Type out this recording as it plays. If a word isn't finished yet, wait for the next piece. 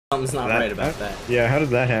Something's not right about that. Yeah, how did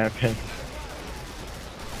that happen?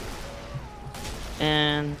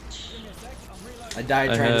 And I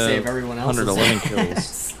died trying to save everyone else's 111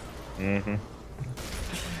 kills. Mm-hmm.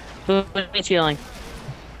 who is healing?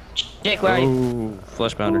 Jake, where are you? Oh,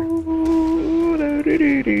 flesh pounder.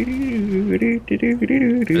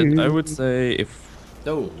 I would say if.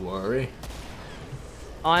 Don't worry.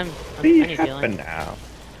 Oh, I Be need happy healing. now.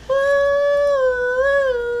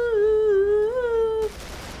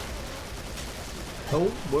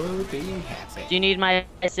 Don't worry, be happy. Do you need my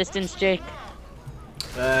assistance, Jake? He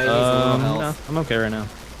needs a little No, health. I'm okay right now.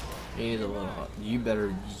 He needs a little health.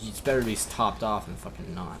 It's better to be topped off and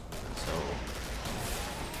fucking not. So.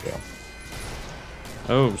 Yeah.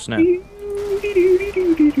 Oh snap!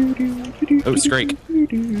 Oh, Scrake.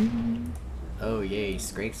 Oh yay,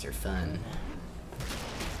 Scrakes are fun.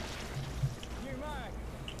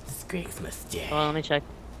 Scrakes must die. Well, let me check.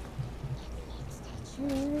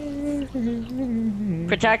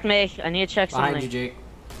 Protect me. I need to check something. Behind you, Jake.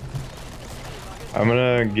 I'm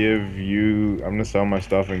gonna sell my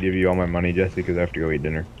stuff and give you all my money, Jesse, because I have to go eat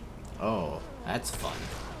dinner. Oh, that's fun.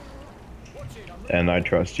 And I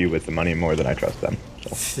trust you with the money more than I trust them.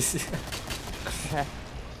 So.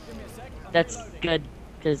 That's good,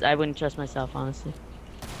 because I wouldn't trust myself, honestly.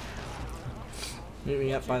 Meet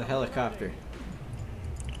me up by the helicopter.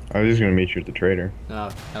 I was just gonna meet you at the trader. No,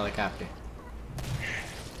 helicopter.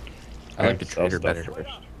 I like the sell trader stuff better. first.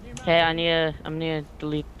 Okay, I'm gonna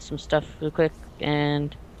delete some stuff real quick,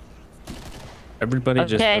 and Everybody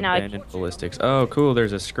just Okay, now I- abandoned Bulliztikz. Oh, cool.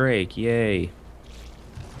 There's a Scrake. Yay.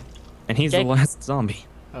 And he's Jake? the last zombie.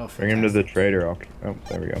 Oh, Bring him to the fantastic. trader. Oh,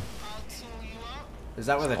 there we go. Is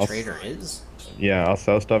that where the I'll- trader is? Yeah, I'll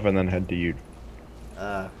sell stuff and then head to you.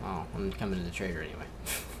 Oh, I'm coming to the trader anyway.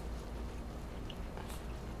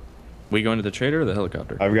 We going to the trader or the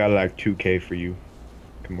helicopter? I've got like 2K for you.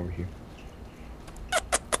 Come over here.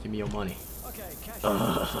 Give me your money.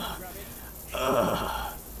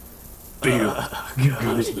 did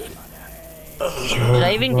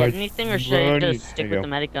I even get anything, or should I money. just stick There you with go. the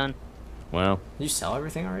medic gun? Well, Did you sell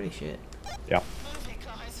everything already? Shit. Yeah.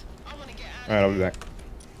 Alright, I'll be back.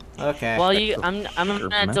 Okay. Well, Sure, I'm gonna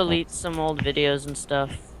metal. delete some old videos and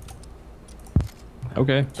stuff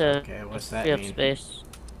okay. to Okay, what's that free up mean? space.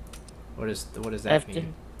 What does I that have to.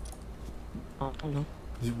 mean? I don't know.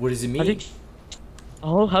 What does it How do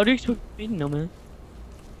mean? how do you expect me to know, man?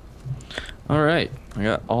 All right. I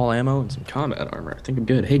got all ammo and some combat armor. I think I'm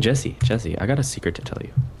good. Hey, Jesse. Jesse, I got a secret to tell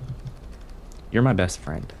you. You're my best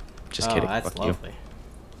friend. Just Oh, kidding. that's Fuck lovely.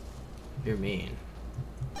 You're mean.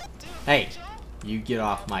 Hey, you get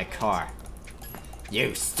off my car.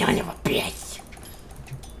 You son of a bitch! You.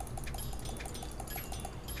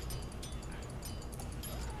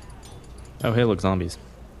 Oh, hey, look, zombies.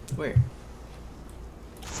 Where?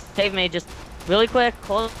 Save me, just really quick.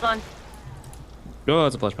 Hold on. Oh,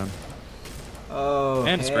 it's a flesh pounder. Oh,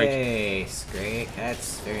 And Scrake. hey, Scrake.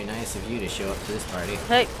 That's very nice of you to show up to this party.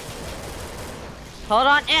 Hey. Hold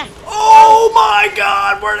on. Oh my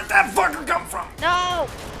god, where did that fucker come from? No.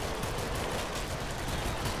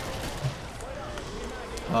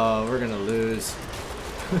 Oh, we're gonna lose.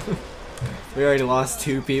 We already lost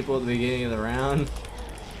 2 people at the beginning of the round.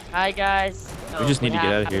 Hi guys. We just need what to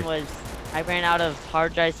get out of happened here. Was I ran out of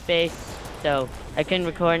hard drive space, so I couldn't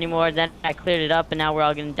record anymore. Then I cleared it up, and now we're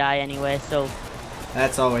all gonna die anyway. So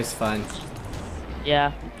That's always fun.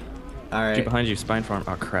 yeah. Keep Alright. behind you, spine farm.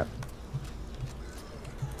 Oh, crap.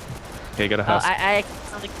 Okay, got a Oh, house. I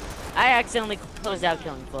accidentally closed out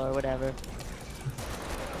killing floor or whatever.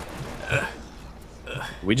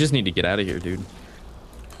 We just need to get out of here, dude.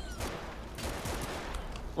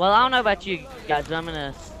 Well, I don't know about you guys, but I'm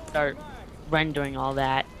gonna start rendering all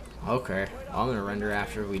that. Okay. I'm gonna render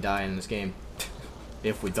after we die in this game.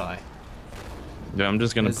 If we die. Yeah, I'm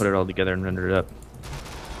just gonna put it all together and render it up.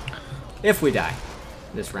 If we die.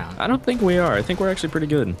 This round. I don't think we are. I think we're actually pretty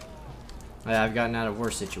good. I've gotten out of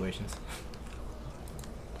worse situations.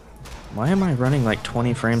 Why am I running like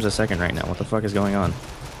 20 frames a second right now? What the fuck is going on?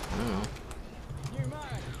 I don't know.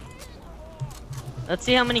 Let's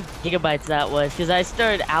see how many gigabytes that was, because I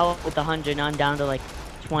started out with 100, now I'm down to like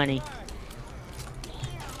 20.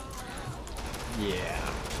 Yeah.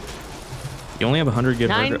 You only have 100 gig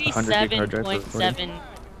hard drive. 97.7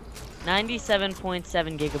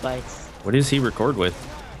 97.7 gigabytes. What does he record with?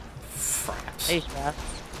 Fraps. Hey, Shaft.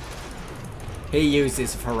 He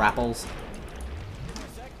uses for rapples.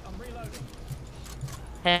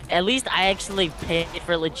 Hey, at least I actually paid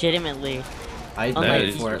for it legitimately. I That paid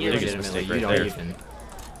is for it the biggest legitimately. mistake You right don't there. even.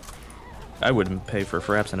 I wouldn't pay for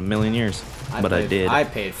fraps in a million years, but I did. I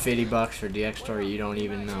paid $50 for DX Story. You don't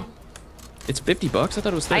even know. It's 50 bucks? I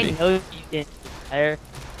thought it was 30. I know you didn't. Higher.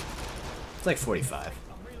 It's like 45.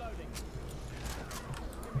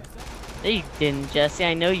 No, you didn't, Jesse.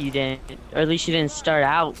 I know you didn't. Or at least you didn't start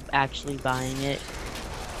out actually buying it.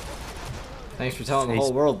 Thanks for telling the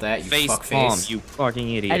whole world that, you Face palm, fuckface. you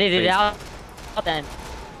fucking idiot. Edit it Face out then.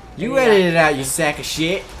 You edited it out, you sack of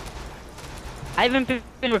shit. I haven't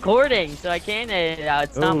been recording, so I can't edit it out.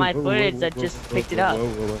 It's not my footage. I just picked it up.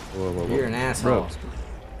 You're an asshole.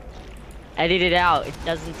 Edit it out. It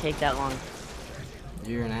doesn't take that long.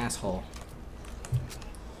 You're an asshole.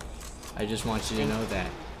 I just want you to know that.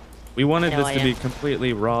 We wanted No, this to be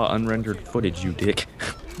completely raw, unrendered footage, you dick.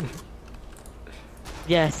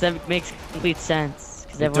 Yes, that makes complete sense.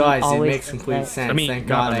 It does, it makes complete sense. I mean, Thank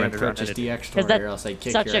not God I unrendered, purchased the extra, Because or else I'd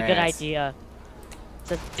kick that's your such a good ass. idea.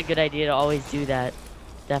 Such a good idea to always do that.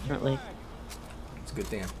 Definitely. It's a good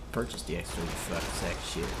thing I purchased the extra, you fucking sack of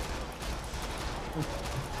shit.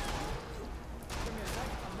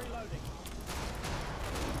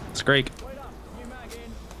 Scrake.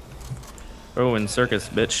 Oh, and circus,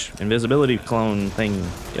 bitch. Invisibility clone thing.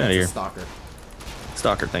 Get out of here. Stalker.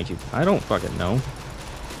 Stalker, thank you. I don't fucking know.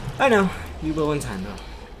 I know. You will in time, though.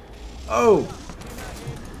 Oh!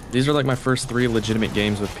 These are like my first 3 legitimate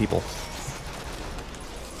games with people.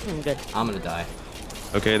 Good. I'm gonna die.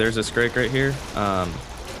 Okay, there's a Scrake right here.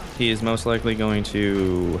 He is most likely going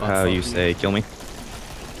to, how you say, kill me.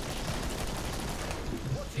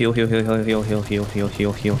 Heal, heal, heal, heal, heal, heal, heal, heal,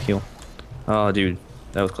 heal, heal, heal. Oh, dude,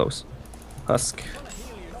 that was close. Husk.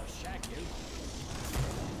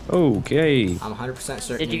 Okay. I'm 100%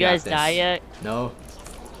 certain Did you guys got this. die yet? No.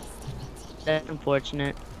 That's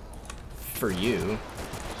unfortunate. For you.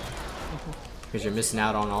 Because you're missing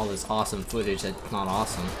out on all this awesome footage that's not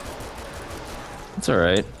awesome. It's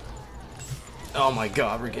alright. Oh my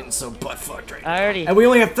god, we're getting so butt fucked right now. I already. And we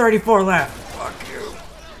only have 34 left. Fuck you.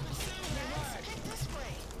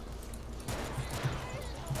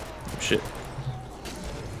 Shit.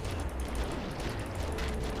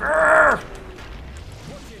 Arrgh!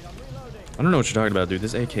 I don't know what you're talking about, dude.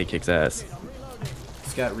 This AK kicks ass.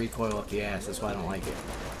 It's got recoil up the ass, that's why I don't like it.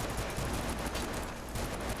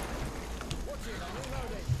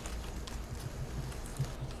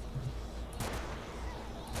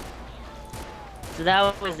 So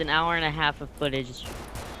that was an hour and a half of footage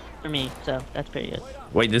for me, so that's pretty good.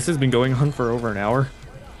 Wait, this has been going on for over an hour?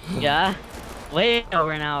 Yeah? Way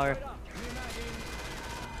over an hour.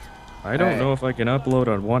 I don't Hey. know if I can upload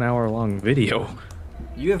a 1 hour long video.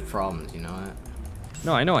 You have problems, you know that?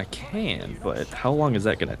 No, I know I can, but how long is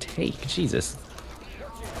that gonna take? Jesus.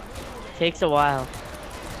 Takes a while.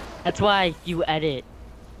 That's why you edit.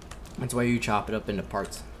 That's why you chop it up into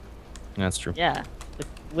parts. That's true. Yeah.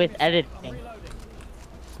 With editing.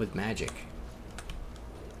 With magic.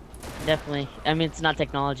 Definitely. I mean, it's not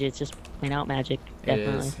technology, it's just plain out magic.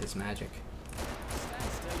 Definitely. It is. It's magic.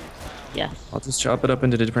 Yes. I'll just chop it up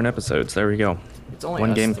into different episodes. There we go. It's only One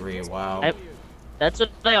us game. 3, wow. That's what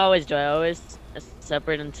I always do. I always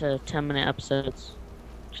separate into 10-minute episodes.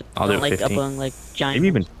 I'll do Don't like 15. uploading like giant. Maybe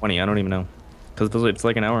even 20, I don't even know. Because it's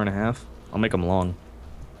like an hour and a half. I'll make them long.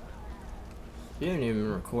 You haven't even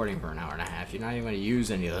been recording for an hour and a half. You're not even going to use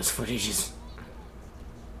any of those footages.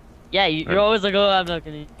 Yeah, you're always like, oh, I'm not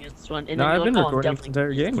gonna use this one. And No, then I've you're been like, oh, I'm recording this definitely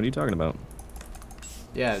entire game. What are you talking about?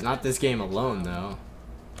 Yeah, not this game alone, though.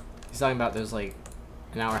 He's talking about there's like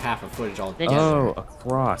an hour and a half of footage all Then together. Oh,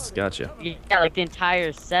 across. Gotcha. Yeah, like the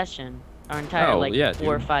entire session. Our entire, Oh, like, yeah, 4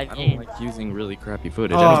 or dude. 5 I games. don't like using really crappy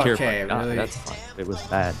footage. Oh, I don't care okay, if I die. really? That's fine. It was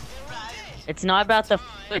bad. It's not about the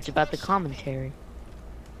footage, it's about the commentary.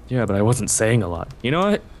 Yeah, but I wasn't saying a lot. You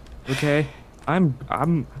know what? Okay.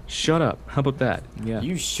 I'm shut up. How about that? Yeah.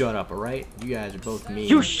 You shut up, alright? You guys are both mean.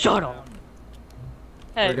 You shut up!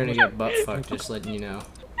 We're gonna get butt fucked, just letting you know.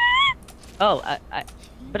 Oh,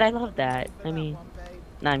 but I love that. I mean,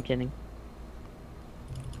 no, I'm kidding.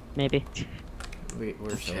 Maybe.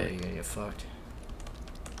 We're so Okay. gonna get fucked.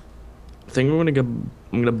 I think I'm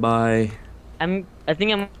gonna buy. I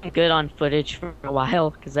think I'm good on footage for a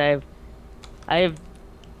while because I have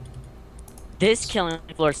this killing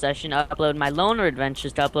floor session to upload, my loner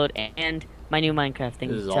adventures to upload, and my new Minecraft thing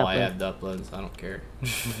This is to all I upload. have to upload, so I don't care.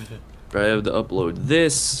 I have to upload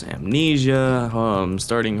this Amnesia.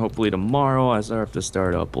 Starting hopefully tomorrow. I have to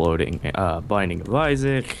start uploading Binding of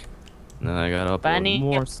Isaac. And then I gotta upload Binding-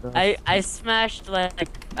 more stuff. I smashed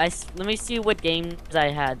like let me see what games I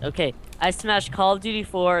had. Okay, I smashed Call of Duty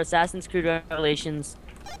 4, Assassin's Creed Revelations,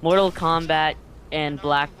 Mortal Kombat, and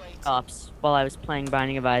Black Ops while I was playing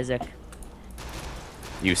Binding of Isaac.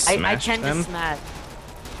 You I smashed tend them? to smash.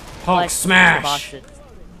 Hulk the smash! boxes.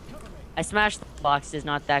 I smashed the boxes,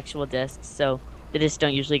 not the actual discs, so the discs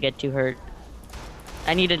don't usually get too hurt.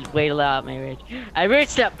 I need to wait out my rage. I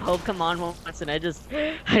raged that Pokemon once, and I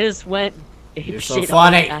just went. You're so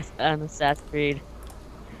funny. On Assassin's Creed.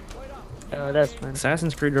 Oh, that's fun.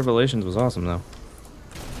 Assassin's Creed Revelations was awesome though.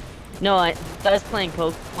 No, I was playing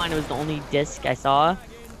Pokemon. It was the only disc I saw,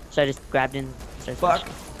 so I just grabbed it and started. Fuck.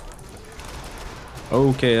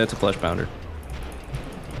 Okay, that's a flesh pounder.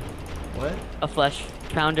 What? A flesh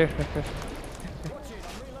pounder.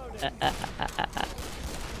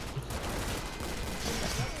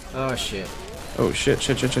 Oh shit. Oh shit!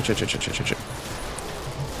 Shit!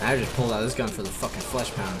 I just pulled out this gun for the fucking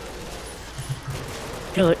flesh pound.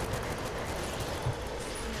 Kill it.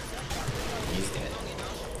 He's dead.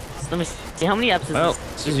 So let me see how many episodes. Well,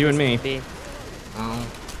 this is you and me.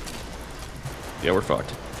 Oh. Yeah, we're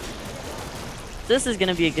fucked. This is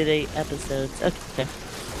gonna be a good 8 episodes. Okay.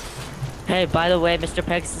 Hey, by the way, Mr.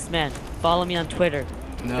 Pegasus Man, follow me on Twitter.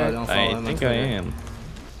 No, don't follow him I on think Twitter. I am.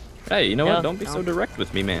 Hey, you know No, what? Don't be so direct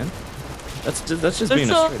with me, man. That's just being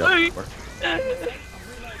a so straight up. whore.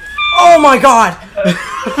 Oh my god!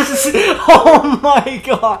 Oh my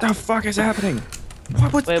god! What the fuck is happening?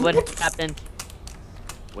 Wait, what happened?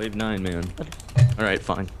 Wave 9, man. Alright,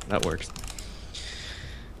 fine. That works.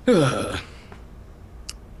 What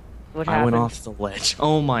I happened? went off the ledge.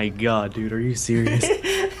 Oh my god, dude. Are you serious?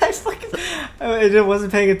 I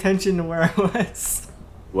wasn't paying attention to where I was.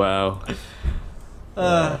 Wow.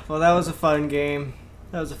 Well, that was a fun game.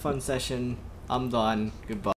 That was a fun session. I'm done. Goodbye.